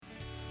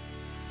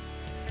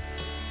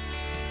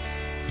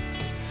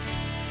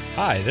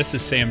Hi, this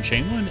is Sam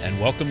Chamberlain, and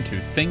welcome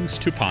to Things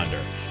to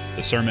Ponder,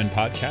 the sermon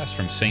podcast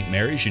from St.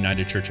 Mary's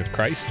United Church of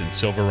Christ in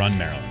Silver Run,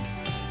 Maryland.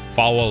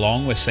 Follow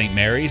along with St.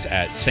 Mary's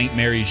at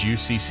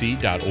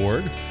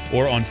stmarysucc.org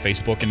or on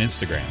Facebook and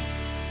Instagram.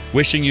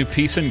 Wishing you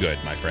peace and good,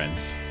 my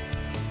friends.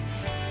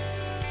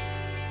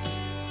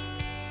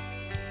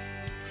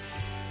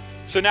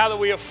 So now that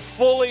we have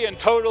fully and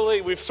totally,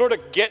 we've sort of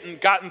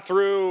gotten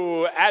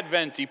through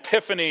Advent,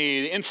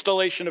 Epiphany, the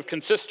installation of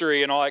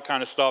consistory and all that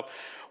kind of stuff,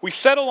 we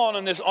settle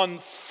on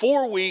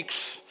 4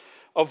 weeks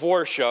of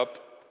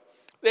worship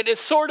that is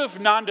sort of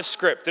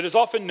nondescript. It is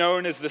often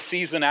known as the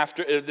season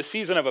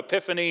of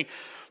Epiphany.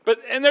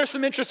 And there's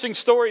some interesting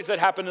stories that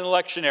happen in the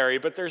lectionary,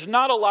 but there's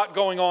not a lot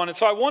going on. And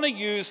so I want to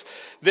use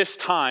this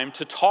time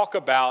to talk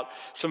about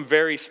some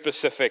very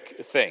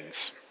specific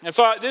things. And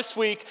so this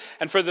week,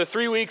 and for the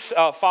 3 weeks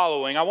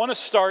following, I want to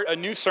start a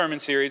new sermon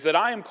series that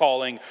I am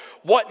calling,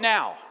 What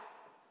Now?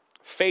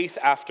 Faith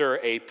After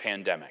a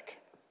Pandemic.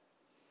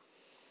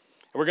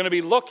 And we're going to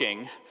be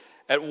looking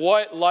at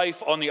what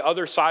life on the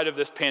other side of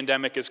this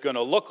pandemic is going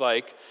to look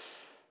like,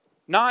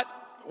 not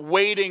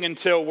waiting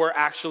until we're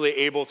actually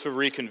able to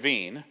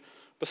reconvene,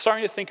 but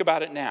starting to think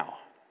about it now.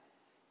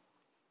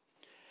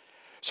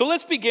 So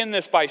let's begin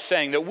this by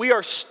saying that we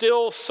are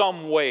still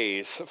some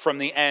ways from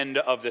the end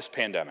of this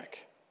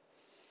pandemic.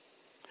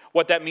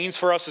 What that means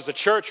for us as a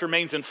church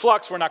remains in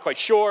flux. We're not quite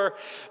sure.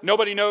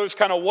 Nobody knows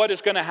kind of what is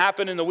going to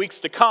happen in the weeks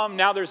to come.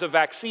 Now there's a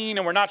vaccine,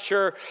 and we're not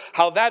sure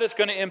how that is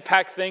going to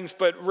impact things.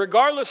 But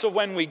regardless of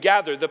when we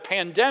gather, the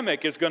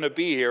pandemic is going to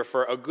be here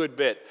for a good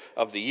bit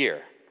of the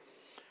year.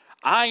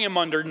 I am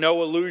under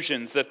no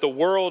illusions that the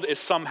world is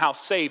somehow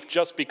safe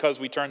just because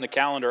we turn the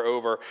calendar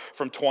over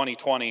from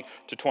 2020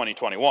 to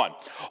 2021.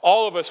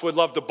 All of us would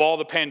love to ball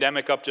the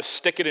pandemic up, just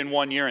stick it in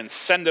 1 year and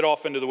send it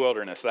off into the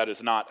wilderness. That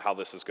is not how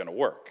this is going to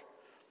work.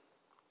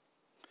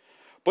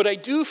 But I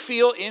do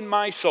feel in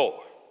my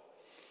soul,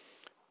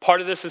 part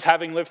of this is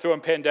having lived through a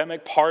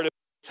pandemic, part of it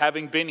is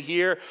having been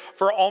here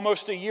for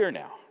almost a year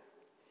now.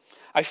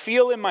 I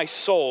feel in my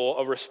soul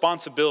a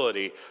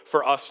responsibility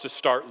for us to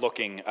start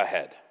looking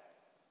ahead.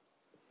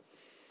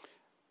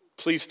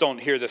 Please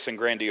don't hear this in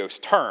grandiose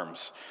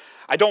terms.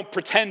 I don't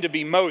pretend to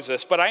be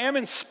Moses, but I am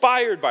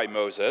inspired by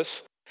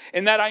Moses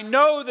in that I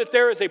know that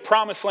there is a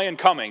promised land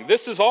coming.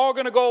 This is all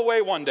going to go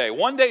away one day.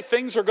 One day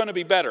things are going to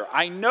be better.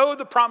 I know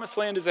the promised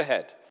land is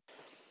ahead.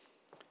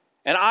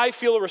 And I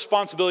feel a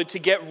responsibility to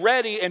get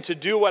ready and to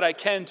do what I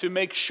can to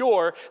make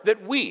sure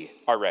that we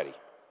are ready.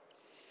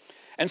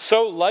 And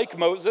so, like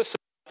Moses,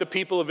 the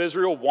people of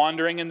Israel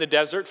wandering in the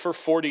desert for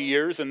 40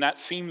 years, and that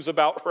seems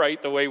about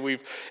right the way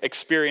we've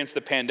experienced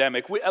the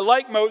pandemic.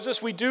 Like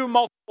Moses, we do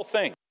multiple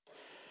things.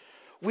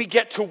 We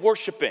get to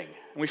worshiping,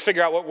 and we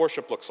figure out what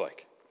worship looks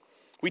like.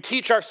 We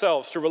teach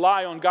ourselves to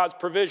rely on God's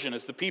provision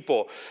as the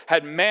people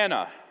had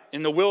manna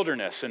in the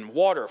wilderness and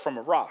water from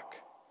a rock.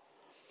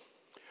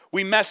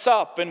 We mess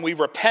up and we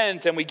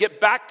repent and we get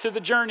back to the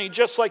journey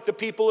just like the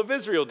people of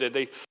Israel did.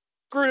 They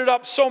screwed it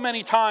up so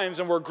many times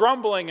and we're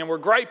grumbling and we're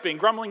griping,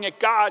 grumbling at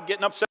God,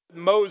 getting upset with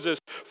Moses,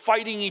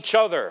 fighting each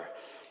other.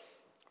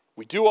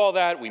 We do all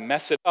that, we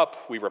mess it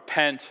up, we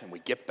repent, and we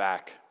get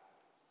back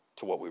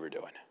to what we were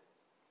doing.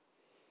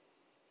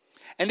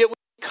 And it was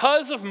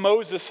because of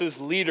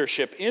Moses'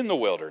 leadership in the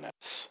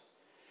wilderness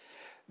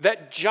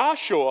that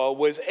Joshua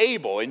was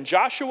able, in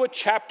Joshua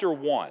chapter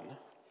 1,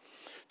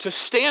 to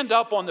stand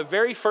up on the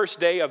very first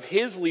day of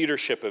his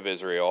leadership of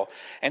Israel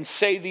and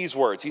say these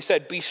words. He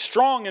said, "Be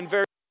strong and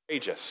very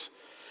courageous.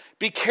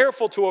 Be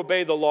careful to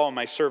obey the law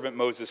my servant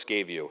Moses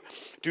gave you.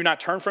 Do not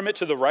turn from it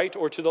to the right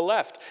or to the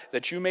left,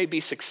 that you may be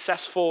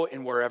successful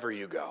in wherever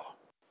you go."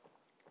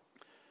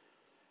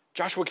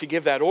 Joshua could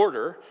give that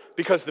order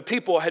because the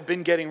people had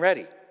been getting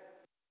ready.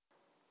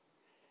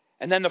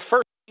 And then the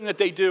first thing that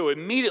they do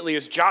immediately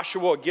as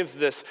Joshua gives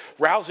this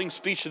rousing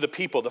speech to the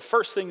people, the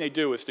first thing they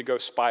do is to go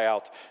spy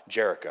out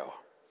Jericho.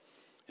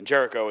 And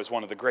Jericho is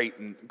one of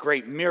the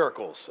great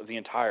miracles of the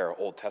entire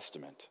Old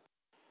Testament.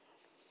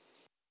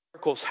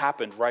 Miracles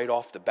happened right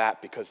off the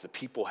bat because the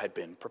people had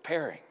been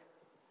preparing.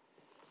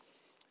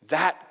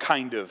 That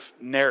kind of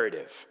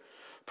narrative,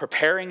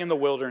 preparing in the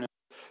wilderness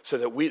so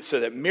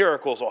that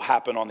miracles will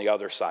happen on the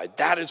other side,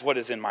 that is what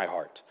is in my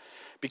heart.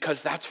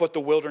 Because that's what the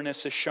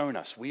wilderness has shown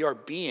us. We are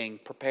being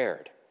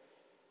prepared.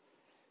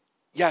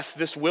 Yes,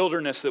 this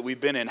wilderness that we've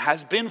been in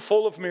has been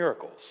full of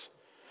miracles,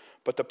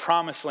 but the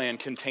promised land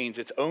contains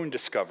its own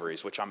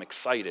discoveries, which I'm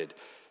excited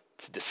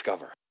to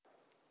discover.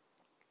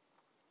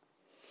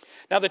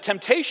 Now, the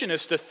temptation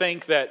is to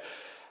think that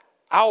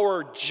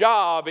our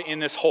job in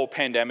this whole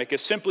pandemic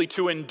is simply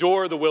to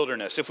endure the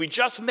wilderness. If we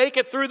just make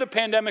it through the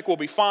pandemic, we'll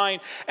be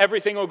fine.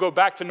 Everything will go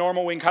back to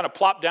normal. We can kind of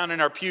plop down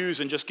in our pews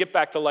and just get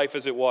back to life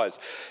as it was.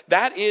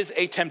 That is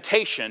a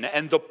temptation,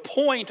 and the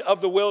point of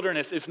the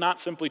wilderness is not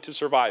simply to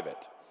survive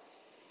it.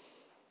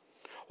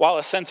 While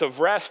a sense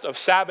of rest, of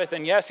Sabbath,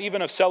 and yes,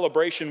 even of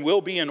celebration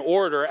will be in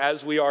order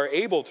as we are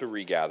able to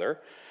regather,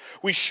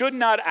 we should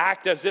not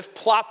act as if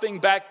plopping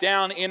back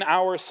down in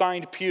our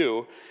assigned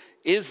pew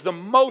is the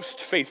most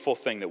faithful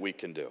thing that we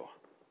can do.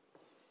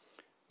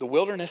 The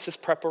wilderness is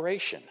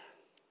preparation.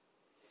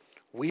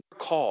 We are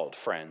called,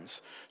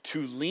 friends,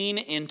 to lean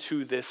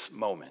into this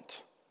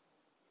moment,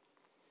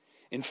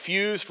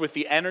 infused with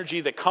the energy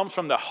that comes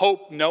from the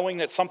hope, knowing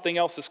that something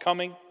else is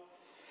coming,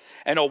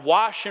 and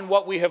awash in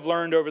what we have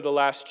learned over the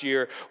last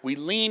year. We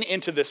lean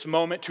into this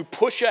moment to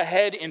push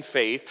ahead in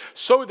faith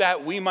so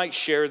that we might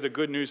share the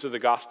good news of the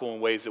gospel in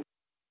ways that we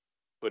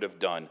could have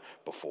done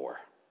before.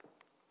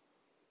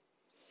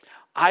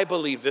 I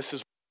believe this is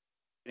what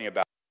we're talking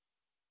about.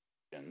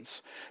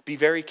 Be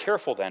very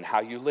careful then how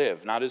you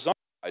live, not as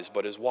unwise,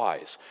 but as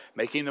wise,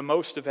 making the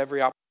most of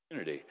every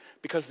opportunity,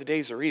 because the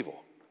days are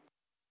evil.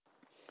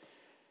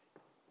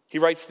 He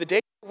writes, the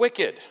days are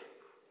wicked,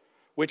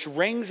 which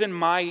rings in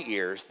my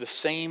ears the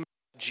same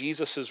as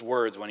Jesus'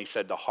 words when he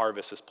said, the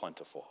harvest is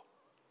plentiful.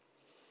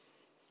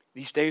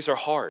 These days are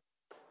hard.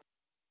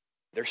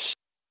 Their sin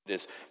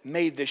is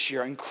made this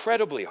year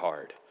incredibly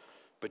hard,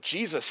 but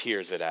Jesus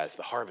hears it as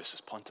the harvest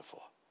is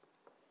plentiful.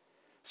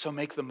 So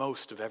make the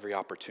most of every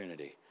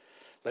opportunity.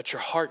 Let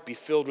your heart be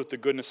filled with the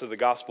goodness of the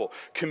gospel.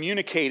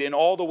 Communicate in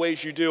all the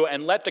ways you do,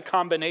 and let the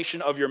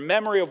combination of your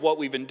memory of what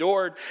we've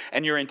endured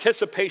and your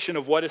anticipation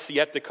of what is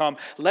yet to come,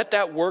 let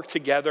that work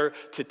together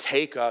to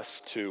take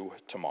us to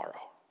tomorrow.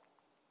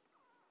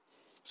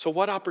 So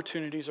what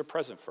opportunities are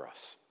present for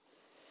us?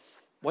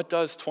 What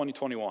does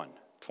 2021,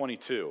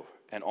 22,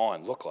 and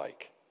on look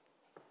like?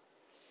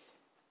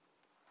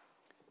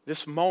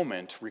 This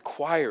moment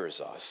requires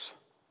us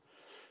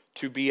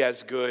to be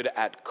as good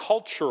at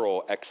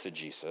cultural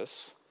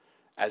exegesis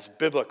as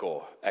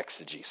biblical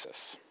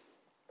exegesis.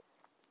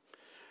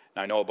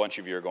 Now, I know a bunch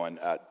of you are going,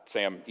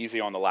 Sam, easy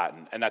on the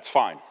Latin, and that's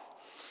fine.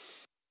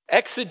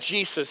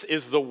 Exegesis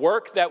is the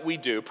work that we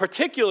do,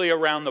 particularly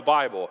around the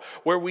Bible,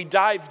 where we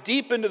dive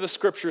deep into the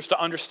scriptures to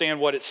understand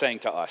what it's saying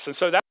to us. And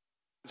so that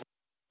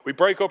we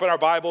break open our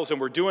Bibles and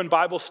we're doing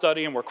Bible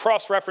study and we're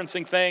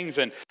cross-referencing things,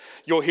 and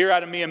you'll hear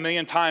out of me a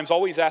million times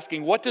always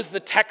asking, what does the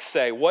text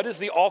say? What is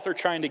the author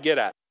trying to get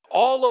at?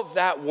 All of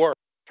that work,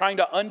 trying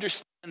to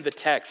understand the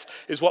text,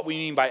 is what we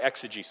mean by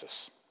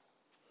exegesis.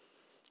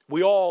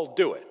 We all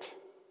do it.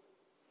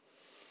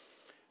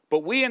 But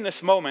we in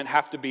this moment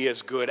have to be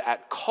as good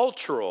at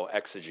cultural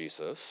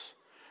exegesis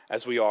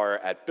as we are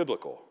at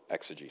biblical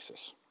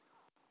exegesis.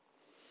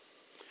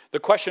 The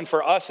question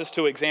for us is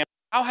to examine,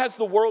 how has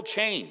the world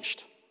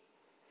changed?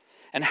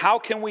 And how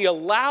can we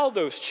allow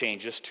those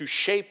changes to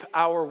shape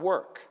our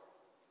work?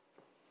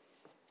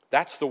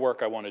 That's the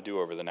work I want to do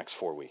over the next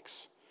 4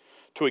 weeks.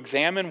 To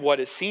examine what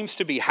it seems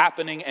to be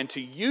happening and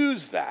to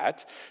use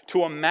that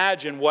to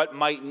imagine what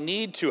might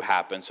need to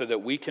happen so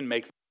that we can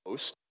make the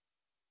most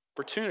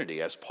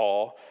opportunity, as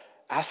Paul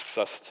asks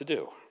us to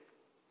do.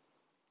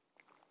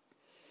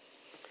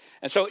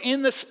 And so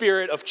in the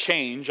spirit of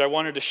change, I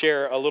wanted to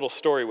share a little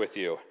story with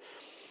you.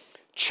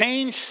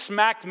 Change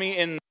smacked me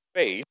in the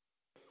face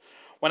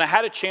when I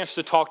had a chance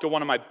to talk to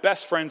one of my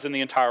best friends in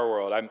the entire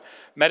world. I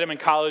met him in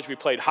college, we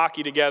played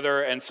hockey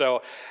together, and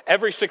so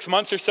every 6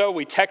 months or so,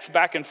 we text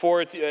back and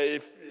forth.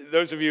 If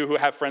those of you who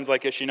have friends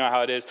like this, you know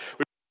how it is.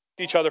 We talk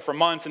to each other for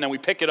months, and then we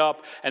pick it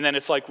up, and then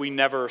it's like we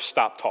never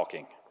stop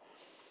talking.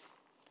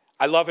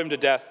 I love him to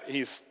death.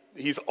 He's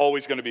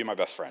always going to be my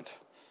best friend.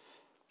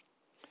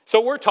 So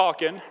we're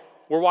talking,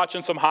 we're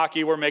watching some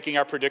hockey, we're making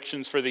our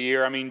predictions for the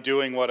year. I mean,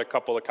 doing what a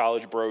couple of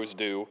college bros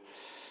do.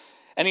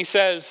 And he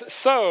says,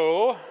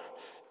 so... ...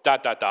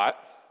 And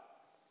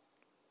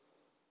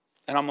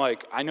I'm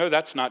like, I know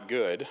that's not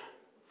good.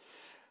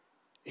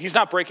 He's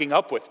not breaking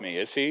up with me,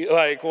 is he?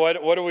 Like, what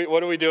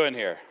are we doing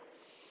here?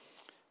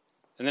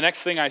 And the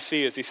next thing I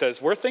see is he says,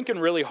 we're thinking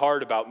really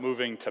hard about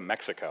moving to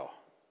Mexico.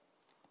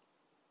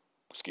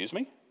 Excuse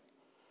me?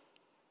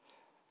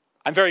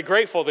 I'm very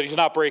grateful that he's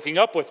not breaking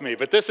up with me,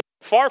 but this is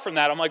far from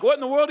that. I'm like, what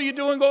in the world are you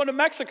doing going to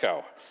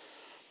Mexico?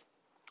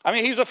 I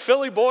mean, he's a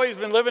Philly boy. He's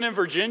been living in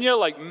Virginia.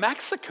 Like,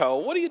 Mexico,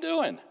 what are you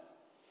doing?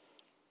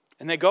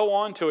 And they go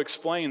on to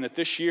explain that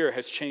this year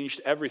has changed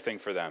everything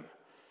for them.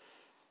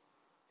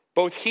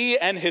 Both he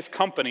and his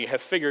company have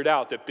figured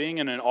out that being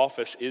in an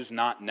office is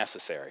not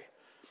necessary.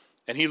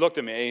 And he looked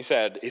at me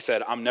and he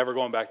said, I'm never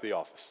going back to the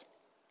office.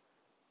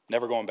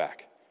 Never going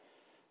back.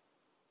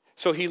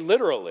 So he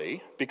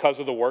literally, because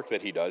of the work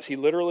that he does, he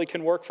literally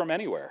can work from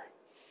anywhere.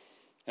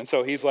 And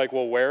so he's like,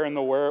 well, where in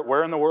the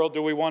world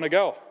do we want to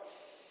go?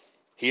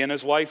 He and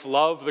his wife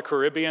love the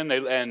Caribbean,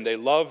 and they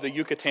love the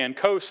Yucatan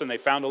coast, and they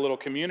found a little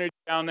community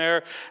down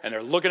there, and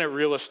they're looking at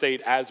real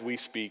estate as we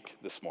speak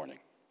this morning.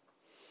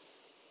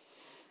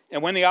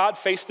 And when the odd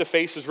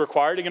face-to-face is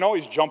required, he can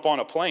always jump on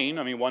a plane,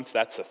 I mean, once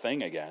that's a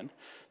thing again.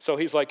 So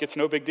he's like, it's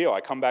no big deal.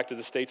 I come back to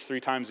the States 3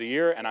 times a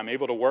year, and I'm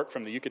able to work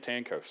from the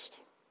Yucatan coast.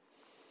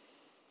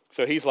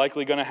 So he's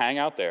likely going to hang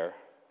out there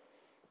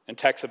and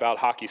text about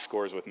hockey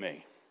scores with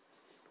me.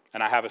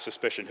 And I have a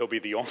suspicion he'll be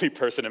the only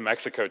person in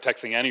Mexico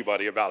texting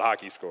anybody about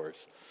hockey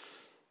scores.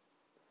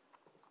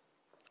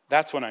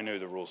 That's when I knew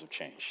the rules have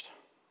changed.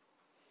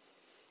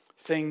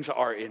 Things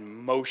are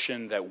in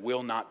motion that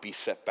will not be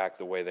set back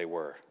the way they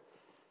were.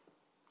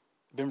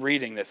 I've been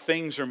reading that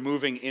things are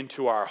moving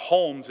into our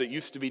homes that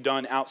used to be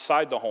done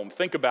outside the home.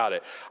 Think about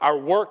it. Our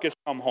work has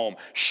come home.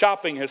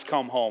 Shopping has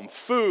come home.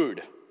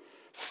 Food,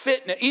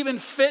 fitness, even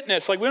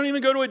fitness. Like we don't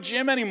even go to a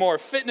gym anymore.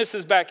 Fitness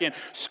is back in.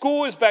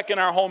 School is back in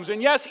our homes.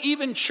 And yes,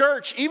 even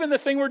church, even the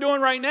thing we're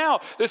doing right now,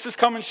 this is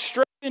coming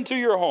straight into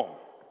your home.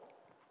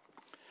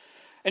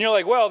 And you're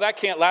like, well, that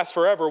can't last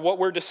forever. What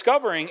we're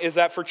discovering is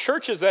that for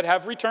churches that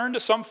have returned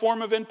to some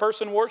form of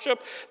in-person worship,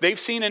 they've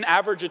seen an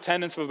average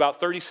attendance of about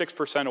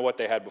 36% of what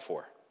they had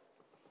before.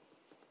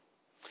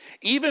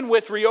 Even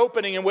with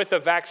reopening and with a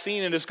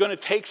vaccine, it is going to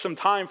take some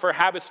time for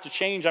habits to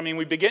change. I mean,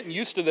 we've been getting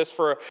used to this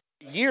for a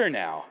year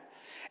now.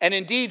 And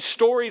indeed,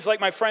 stories like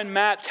my friend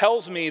Matt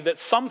tells me that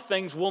some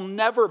things will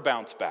never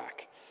bounce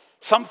back.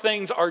 Some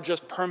things are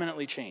just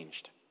permanently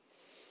changed.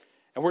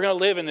 And we're going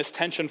to live in this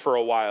tension for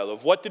a while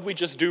of what did we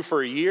just do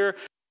for a year?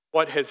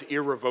 What has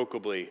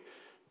irrevocably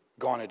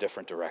gone a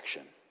different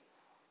direction?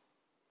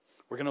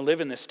 We're going to live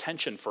in this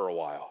tension for a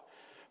while.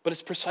 But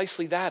it's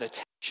precisely that, a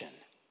tension.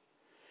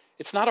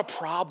 It's not a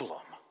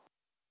problem.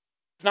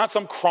 It's not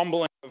some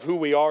crumbling of who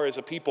we are as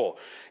a people.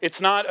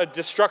 It's not a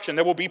destruction.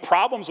 There will be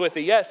problems with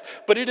it, yes,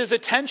 but it is a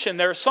tension.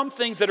 There are some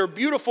things that are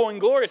beautiful and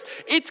glorious.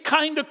 It's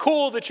kind of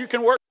cool that you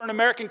can work for an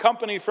American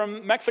company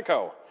from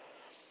Mexico.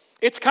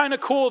 It's kind of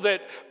cool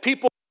that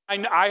people,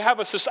 I have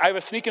a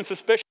sneaking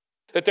suspicion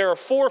that there are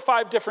 4 or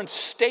 5 different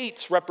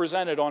states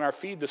represented on our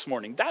feed this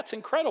morning. That's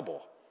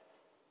incredible.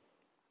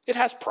 It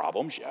has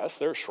problems, yes,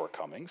 there are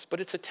shortcomings, but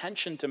it's a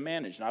tension to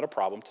manage, not a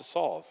problem to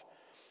solve.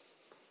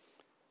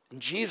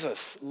 And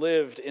Jesus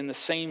lived in the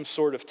same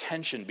sort of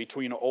tension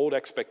between old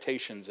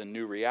expectations and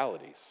new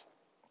realities.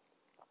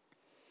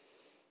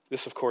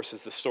 This, of course,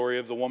 is the story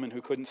of the woman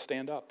who couldn't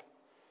stand up.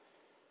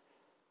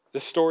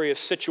 This story is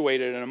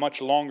situated in a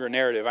much longer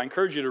narrative. I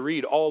encourage you to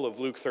read all of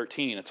Luke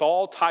 13. It's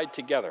all tied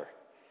together.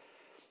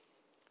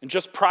 And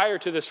just prior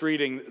to this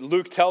reading,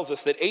 Luke tells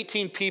us that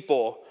 18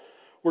 people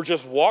were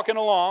just walking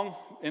along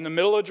in the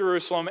middle of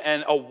Jerusalem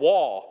and a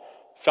wall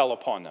fell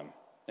upon them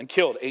and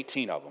killed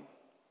 18 of them.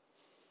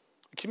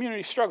 The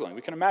community is struggling.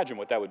 We can imagine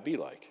what that would be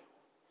like.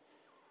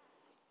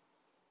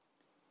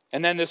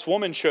 And then this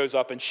woman shows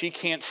up and she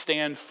can't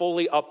stand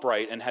fully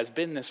upright and has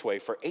been this way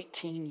for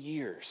 18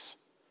 years.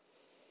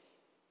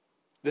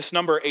 This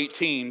number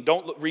 18,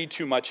 don't read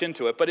too much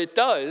into it, but it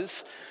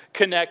does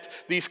connect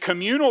these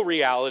communal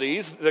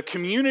realities. The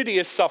community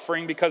is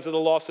suffering because of the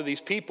loss of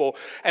these people.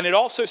 And it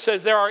also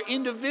says there are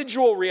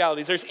individual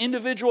realities. There's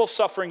individual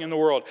suffering in the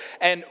world.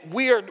 And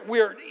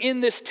we're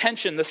in this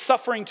tension. The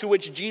suffering to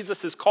which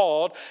Jesus is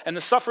called and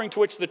the suffering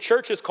to which the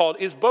church is called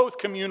is both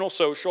communal,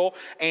 social,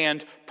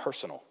 and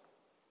personal.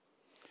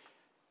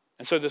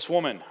 And so this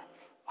woman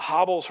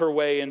hobbles her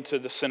way into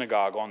the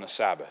synagogue on the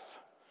Sabbath.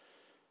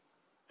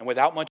 And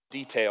without much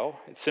detail,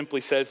 it simply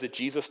says that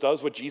Jesus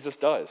does what Jesus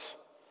does.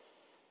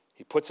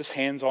 He puts his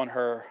hands on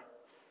her,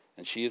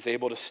 and she is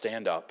able to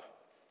stand up,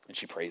 and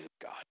she praises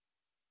God.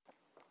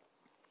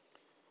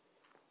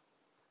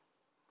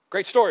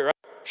 Great story, right?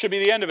 Should be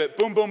the end of it.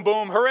 Boom, boom,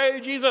 boom. Hooray,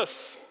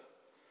 Jesus!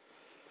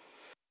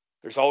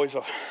 There's always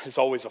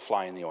a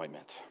fly in the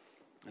ointment.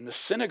 And the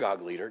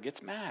synagogue leader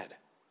gets mad.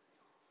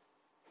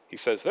 He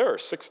says, there are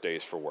 6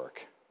 days for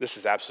work. This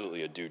is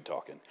absolutely a dude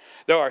talking.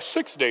 There are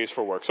 6 days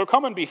for work, so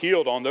come and be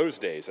healed on those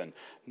days and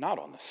not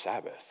on the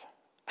Sabbath.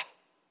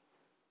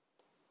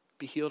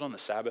 Be healed on the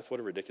Sabbath? What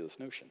a ridiculous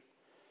notion.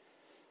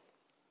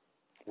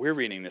 We're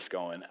reading this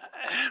going,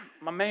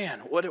 my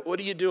man, what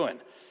are you doing?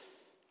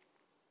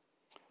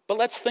 But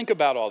let's think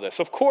about all this.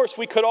 Of course,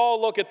 we could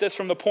all look at this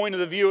from the point of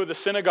the view of the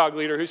synagogue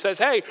leader who says,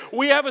 hey,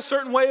 we have a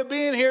certain way of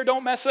being here,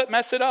 don't mess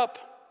it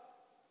up.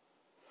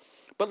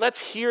 But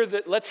let's hear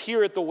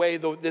it the way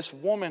this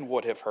woman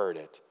would have heard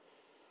it.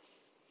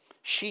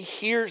 She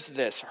hears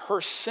this,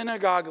 her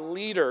synagogue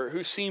leader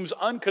who seems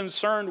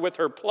unconcerned with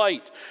her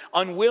plight,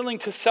 unwilling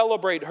to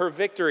celebrate her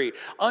victory,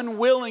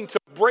 unwilling to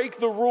break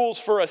the rules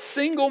for a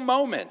single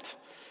moment,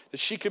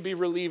 that she could be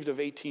relieved of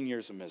 18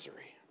 years of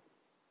misery.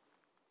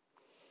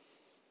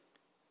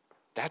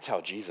 That's how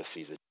Jesus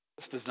sees it.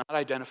 Jesus does not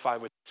identify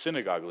with the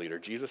synagogue leader.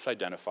 Jesus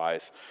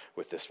identifies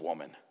with this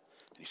woman.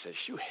 And he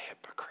says, you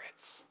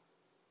hypocrites.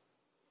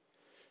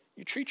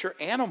 You treat your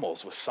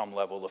animals with some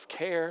level of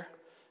care,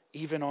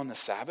 even on the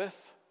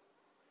Sabbath.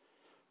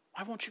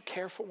 Why won't you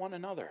care for one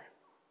another?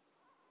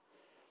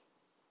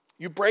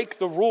 You break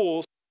the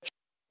rules so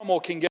your animal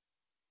can get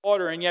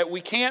water, and yet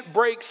we can't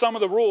break some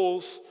of the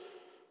rules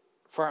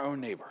for our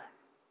own neighbor.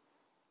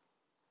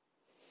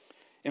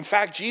 In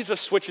fact,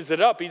 Jesus switches it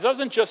up. He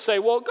doesn't just say,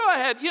 well, go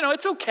ahead,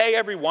 it's okay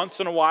every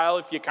once in a while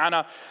if you kind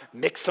of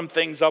mix some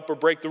things up or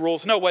break the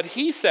rules. No, what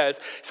he says,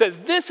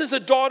 this is a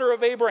daughter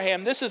of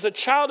Abraham. This is a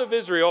child of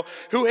Israel,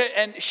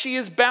 and she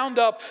is bound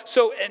up.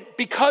 And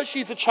because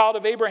she's a child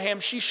of Abraham,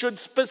 she should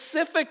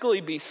specifically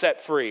be set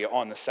free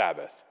on the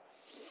Sabbath.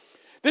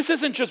 This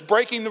isn't just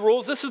breaking the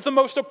rules. This is the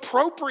most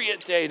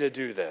appropriate day to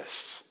do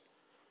this.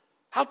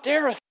 How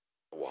dare us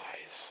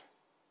otherwise?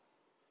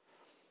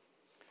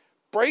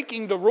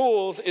 Breaking the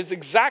rules is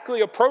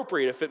exactly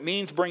appropriate if it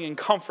means bringing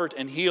comfort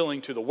and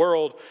healing to the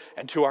world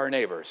and to our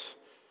neighbors.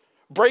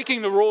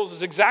 Breaking the rules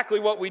is exactly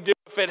what we do.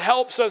 If it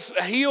helps us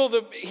heal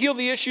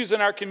the issues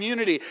in our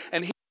community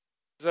and heal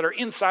the issues that are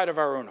inside of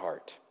our own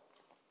heart.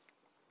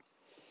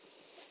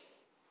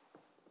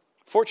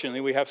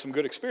 Fortunately, we have some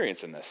good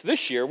experience in this.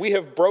 This year, we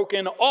have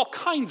broken all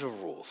kinds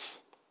of rules.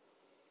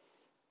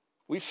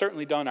 We've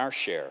certainly done our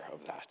share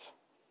of that.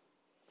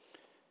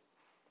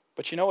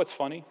 But you know what's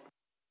funny?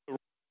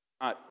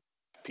 Not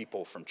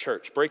people from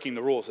church. Breaking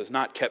the rules has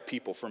not kept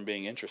people from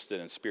being interested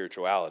in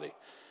spirituality.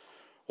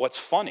 What's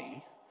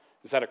funny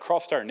is that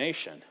across our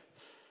nation,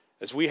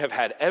 as we have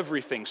had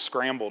everything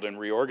scrambled and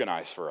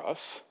reorganized for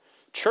us,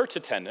 church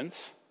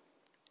attendance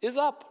is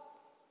up.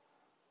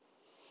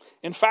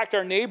 In fact,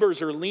 our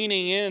neighbors are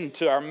leaning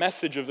into our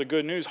message of the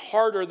good news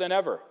harder than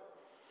ever.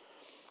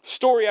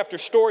 Story after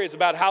story is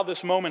about how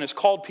this moment has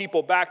called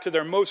people back to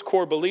their most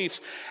core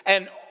beliefs,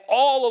 and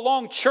all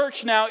along,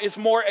 church now is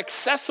more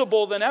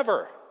accessible than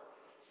ever.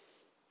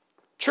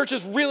 Church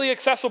is really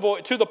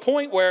accessible to the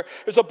point where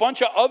there's a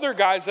bunch of other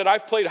guys that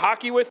I've played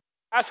hockey with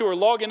who are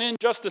logging in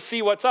just to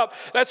see what's up.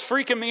 That's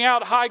freaking me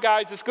out. Hi,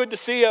 guys, it's good to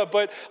see you.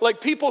 But like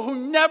people who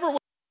never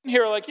went in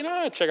here are like,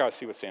 check out,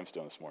 see what Sam's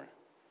doing this morning.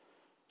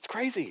 It's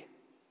crazy.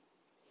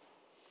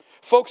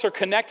 Folks are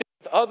connected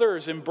with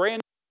others in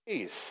brand new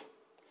ways.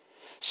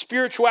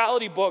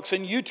 Spirituality books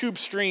and YouTube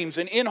streams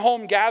and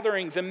in-home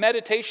gatherings and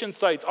meditation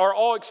sites are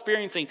all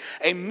experiencing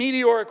a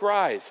meteoric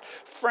rise.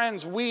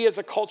 Friends, we as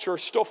a culture are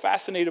still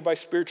fascinated by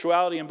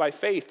spirituality and by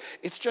faith.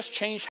 It's just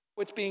changed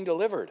how it's being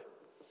delivered.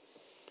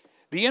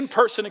 The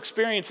in-person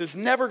experience is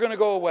never going to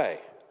go away.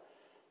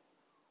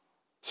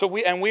 So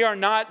we are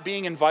not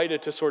being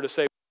invited to sort of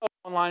say,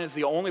 online is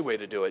the only way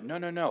to do it.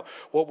 No.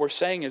 What we're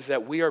saying is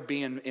that we are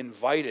being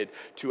invited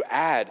to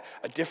add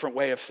a different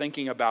way of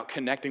thinking about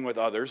connecting with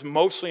others,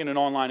 mostly in an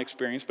online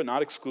experience, but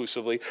not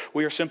exclusively.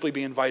 We are simply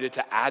being invited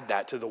to add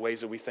that to the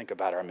ways that we think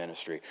about our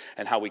ministry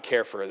and how we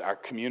care for our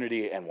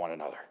community and one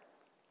another.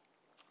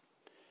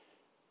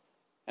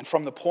 And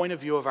from the point of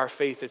view of our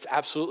faith, it's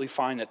absolutely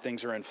fine that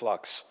things are in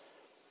flux.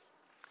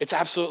 It's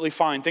absolutely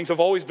fine. Things have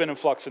always been in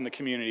flux in the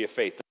community of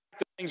faith. The fact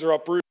that things are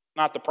uprooted is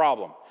not the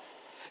problem.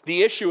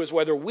 The issue is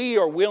whether we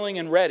are willing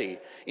and ready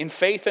in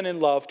faith and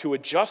in love to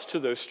adjust to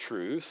those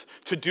truths,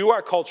 to do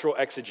our cultural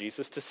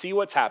exegesis, to see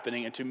what's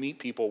happening, and to meet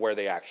people where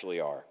they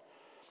actually are.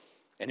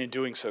 And in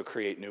doing so,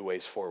 create new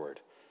ways forward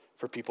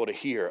for people to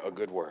hear a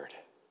good word.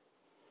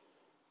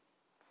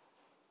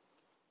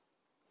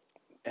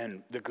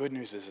 And the good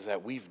news is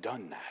that we've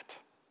done that.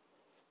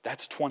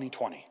 That's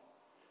 2020.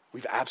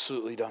 We've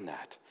absolutely done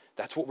that.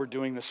 That's what we're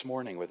doing this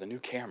morning with a new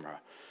camera,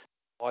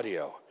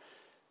 audio.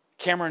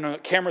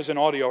 Cameras and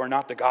audio are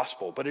not the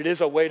gospel, but it is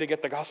a way to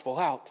get the gospel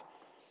out.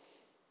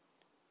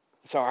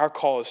 So our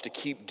call is to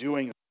keep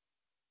doing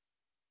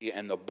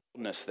and the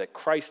boldness that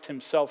Christ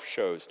himself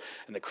shows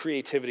and the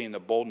creativity and the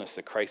boldness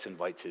that Christ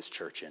invites his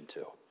church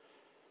into.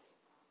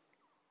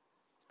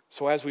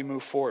 So as we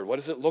move forward, what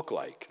does it look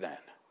like then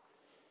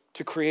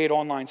to create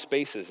online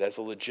spaces as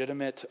a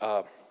legitimate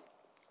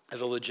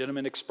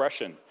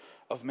expression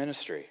of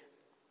ministry?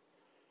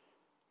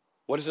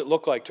 What does it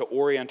look like to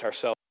orient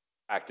ourselves to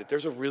the fact that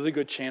there's a really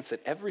good chance that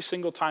every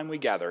single time we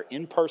gather,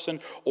 in person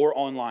or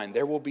online,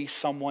 there will be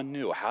someone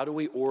new? How do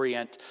we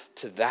orient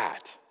to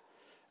that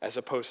as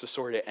opposed to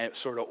sort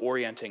of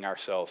orienting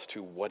ourselves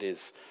to what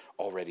is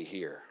already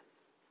here?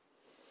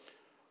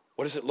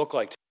 What does it look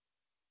like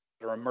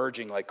that are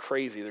emerging like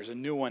crazy? There's a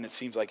new one, it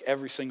seems like,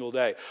 every single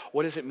day.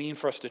 What does it mean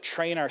for us to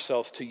train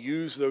ourselves to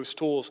use those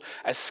tools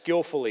as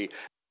skillfully,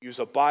 use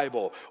a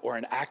Bible or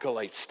an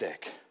acolyte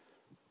stick?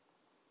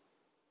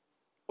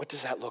 What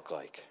does that look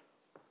like?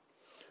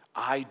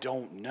 I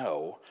don't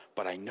know,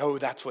 but I know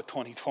that's what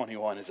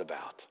 2021 is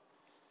about.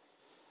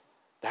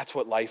 That's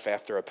what life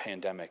after a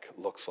pandemic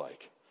looks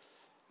like.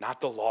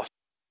 Not the loss,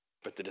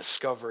 but the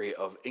discovery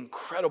of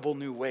incredible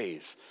new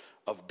ways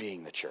of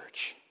being the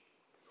church.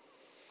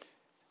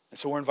 And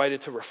so we're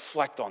invited to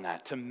reflect on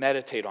that, to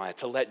meditate on it,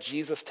 to let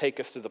Jesus take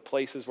us to the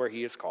places where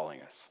he is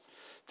calling us,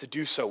 to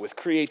do so with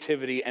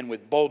creativity and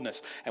with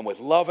boldness and with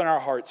love in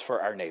our hearts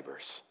for our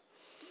neighbors.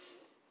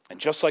 And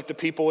just like the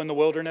people in the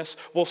wilderness,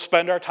 we'll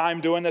spend our time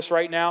doing this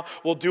right now.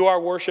 We'll do our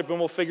worship and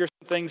we'll figure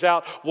some things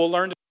out. We'll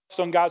learn to trust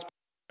on God's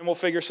and we'll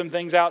figure some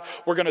things out.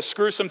 We're going to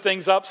screw some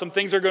things up. Some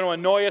things are going to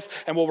annoy us,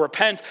 and we'll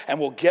repent and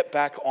we'll get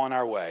back on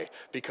our way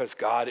because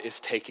God is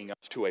taking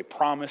us to a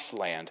promised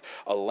land,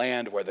 a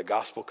land where the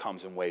gospel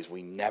comes in ways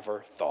we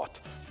never thought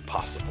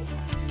possible.